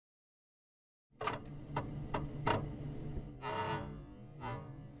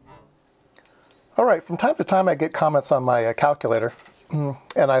All right, from time to time I get comments on my calculator,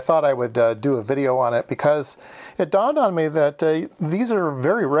 and I thought I would do a video on it because it dawned on me that these are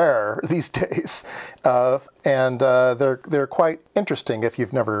very rare these days, and they're quite interesting if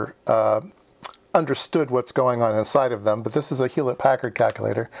you've never understood what's going on inside of them. But this is a Hewlett-Packard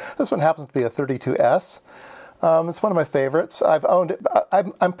calculator. This one happens to be a 32S. It's one of my favorites. I've owned it.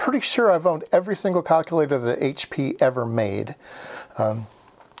 I'm pretty sure I've owned every single calculator that HP ever made.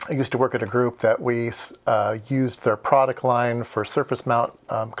 I used to work at a group that we used their product line for surface mount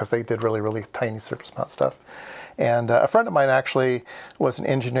because they did really tiny surface mount stuff. And a friend of mine actually was an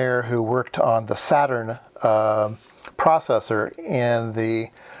engineer who worked on the Saturn processor in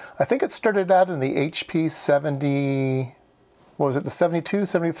the, I think it started out in the HP 70, what was it, the 72,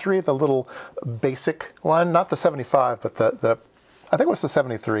 73, the little basic one, not the 75, but the I think it was the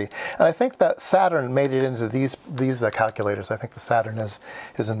 73, and I think that Saturn made it into these calculators. I think the Saturn is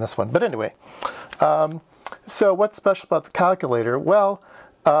in this one. But anyway, so what's special about the calculator? Well,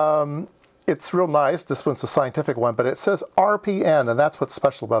 it's real nice. This one's a scientific one, but it says RPN, and that's what's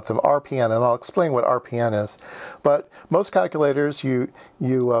special about them, RPN, and I'll explain what RPN is. But most calculators, you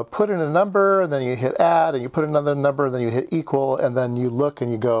put in a number, and then you hit add, and you put another number, and then you hit equal, and then you look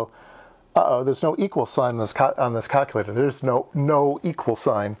and you go, uh-oh, there's no equal sign on this calculator. There's no equal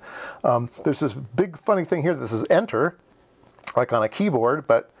sign. There's this big funny thing here. This is enter, like on a keyboard,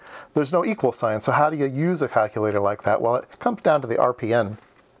 but there's no equal sign. So how do you use a calculator like that? Well, it comes down to the RPN.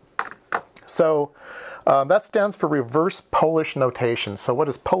 So that stands for reverse Polish notation. So what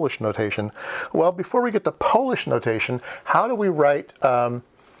is Polish notation? Well, before we get to Polish notation, how do we write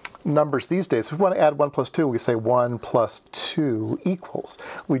numbers these days? If we want to add 1 plus 2, we say 1 plus 2 equals.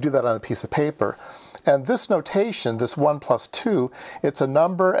 We do that on a piece of paper. And this notation, this 1 plus 2, it's a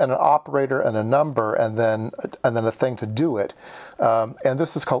number and an operator and a number and then a thing to do it. And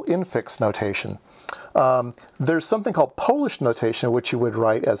this is called infix notation. There's something called Polish notation, which you would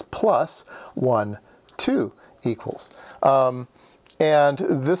write as plus 1, 2 equals. And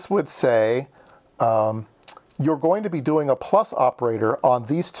this would say, you're going to be doing a plus operator on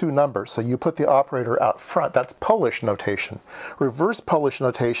these two numbers. So you put the operator out front. That's Polish notation. Reverse Polish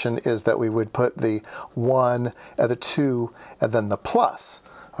notation is that we would put the 1 and the 2 and then the plus.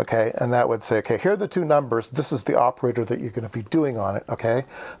 Okay, and that would say, okay, here are the two numbers. This is the operator that you're going to be doing on it. Okay,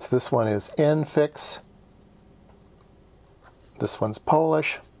 so this one is infix. This one's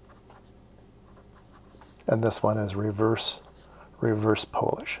Polish. And this one is reverse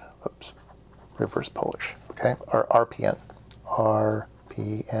Polish. Oops, reverse Polish. Okay, or RPN.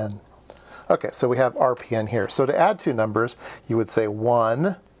 RPN. Okay, so we have RPN here. So to add two numbers, you would say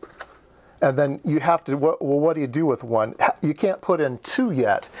 1, and then you have to, well, what do you do with 1? You can't put in 2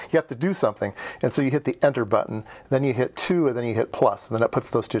 yet. You have to do something. And so you hit the enter button, then you hit 2, and then you hit plus, and then it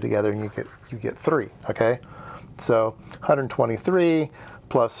puts those two together, and you get 3, okay? So 123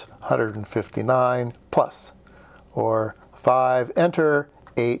 plus 159 plus, or 5, enter,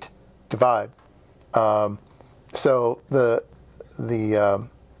 8, divide. So the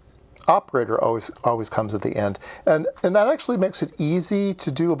operator always comes at the end, and that actually makes it easy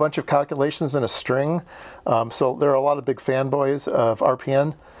to do a bunch of calculations in a string. So there are a lot of big fanboys of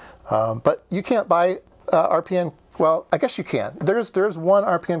RPN, but you can't buy RPN. Well, I guess you can. There's one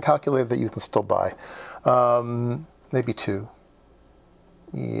RPN calculator that you can still buy, maybe 2.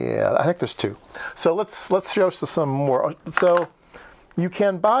 Yeah, I think there's 2. So let's show some more. So you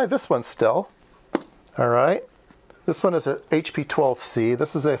can buy this one still. All right, this one is a HP 12C.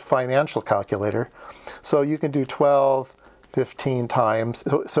 This is a financial calculator. So you can do 12, 15 times.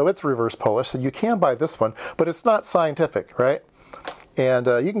 So it's reverse Polish. So you can buy this one, but it's not scientific, right? And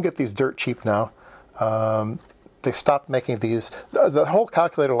you can get these dirt cheap now. They stopped making these. The whole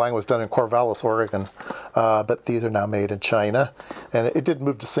calculator line was done in Corvallis, Oregon, but these are now made in China. And it did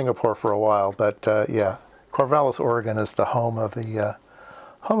move to Singapore for a while, but yeah, Corvallis, Oregon is the home of the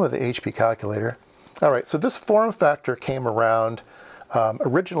HP calculator. All right, so this form factor came around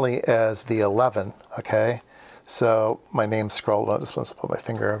originally as the 11, okay? So my name's scrolled on this one, so I'll put my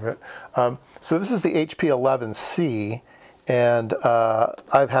finger over it. So this is the HP 11C, and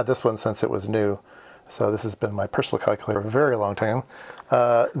I've had this one since it was new. So this has been my personal calculator for a very long time.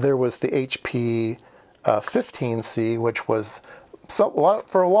 There was the HP 15C, which was,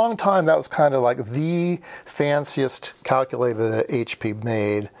 for a long time, that was kind of like the fanciest calculator that HP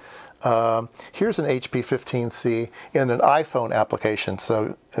made. Here's an HP 15C in an iPhone application.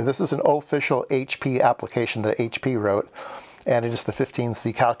 So this is an official HP application that HP wrote, and it is the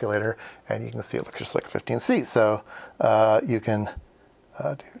 15C calculator, and you can see it looks just like a 15C. So you can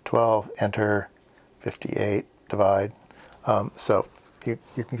do 12, enter, 58, divide. So you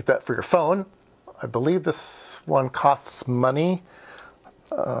can get that for your phone I believe this one costs money.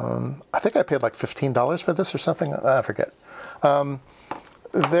 I think I paid like $15 for this or something. I forget.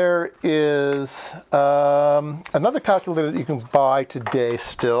 There is another calculator that you can buy today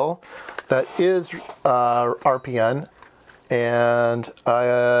still that is RPN, and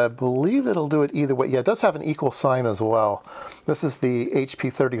I believe it'll do it either way. Yeah, it does have an equal sign as well. This is the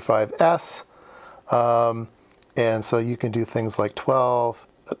HP35S, and so you can do things like 12,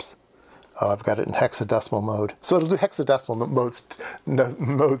 oops, oh, I've got it in hexadecimal mode. So it'll do hexadecimal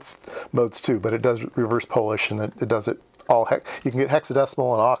modes too, but it does reverse Polish, and it does it all. You can get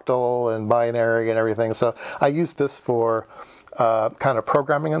hexadecimal and octal and binary and everything. So I use this for kind of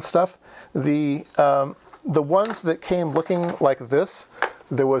programming and stuff. The ones that came looking like this,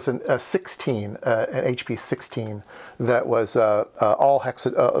 there was a 16, an HP 16 that was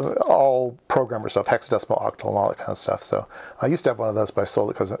all programmer stuff, hexadecimal, octal, and all that kind of stuff. So I used to have one of those, but I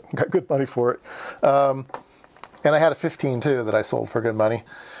sold it because I got good money for it. And I had a 15 too that I sold for good money.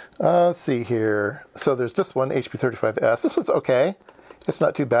 Let's see here. So there's this one, HP35S. This one's okay. It's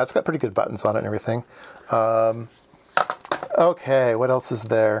not too bad. It's got pretty good buttons on it and everything. Okay, what else is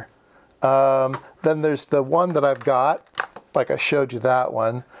there? Then there's the one that I've got, like I showed you that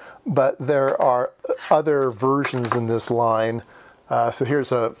one, but there are other versions in this line. So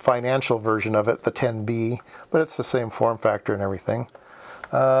here's a financial version of it, the 10B, but it's the same form factor and everything.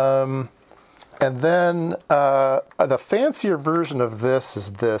 And then the fancier version of this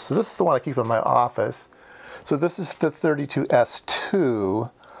is this. So this is the one I keep in my office. So this is the 32S2,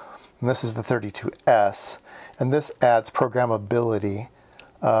 and this is the 32S, and this adds programmability.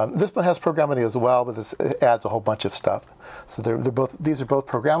 This one has programmability as well, but this adds a whole bunch of stuff. So these are both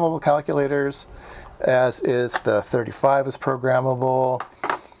programmable calculators, as is the 35 is programmable.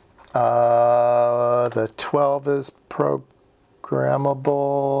 The 12 is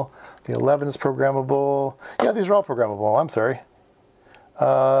programmable. The 11 is programmable. Yeah, these are all programmable. I'm sorry.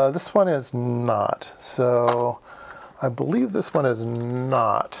 This one is not. So I believe this one is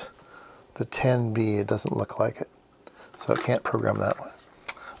not the 10B. It doesn't look like it. So I can't program that one.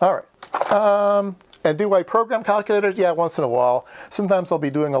 All right. And do I program calculators? Yeah, once in a while. Sometimes I'll be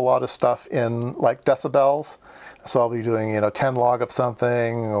doing a lot of stuff in like decibels. So I'll be doing, 10 log of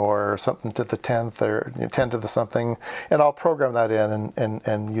something or something to the 10th or 10 to the something, and I'll program that in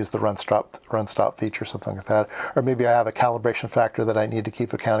and use the run stop feature, something like that. Or maybe I have a calibration factor that I need to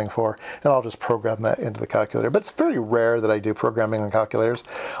keep accounting for, and I'll just program that into the calculator. But it's very rare that I do programming in calculators.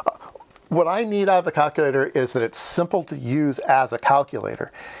 What I need out of the calculator is that it's simple to use as a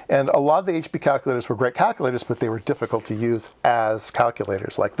calculator. And a lot of the HP calculators were great calculators, but they were difficult to use as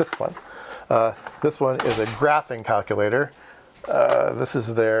calculators, like this one. This one is a graphing calculator. This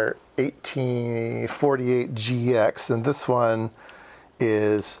is their 1848GX, and this one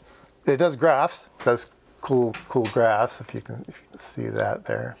it does graphs, it does cool graphs, if you can see that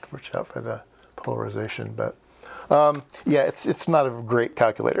there. Watch out for the polarization, but yeah, it's not a great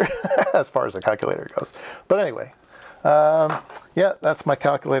calculator as far as a calculator goes. But anyway, yeah, that's my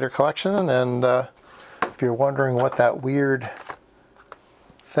calculator collection, and if you're wondering what that weird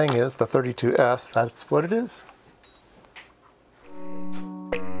thing is, the 32S, that's what it is.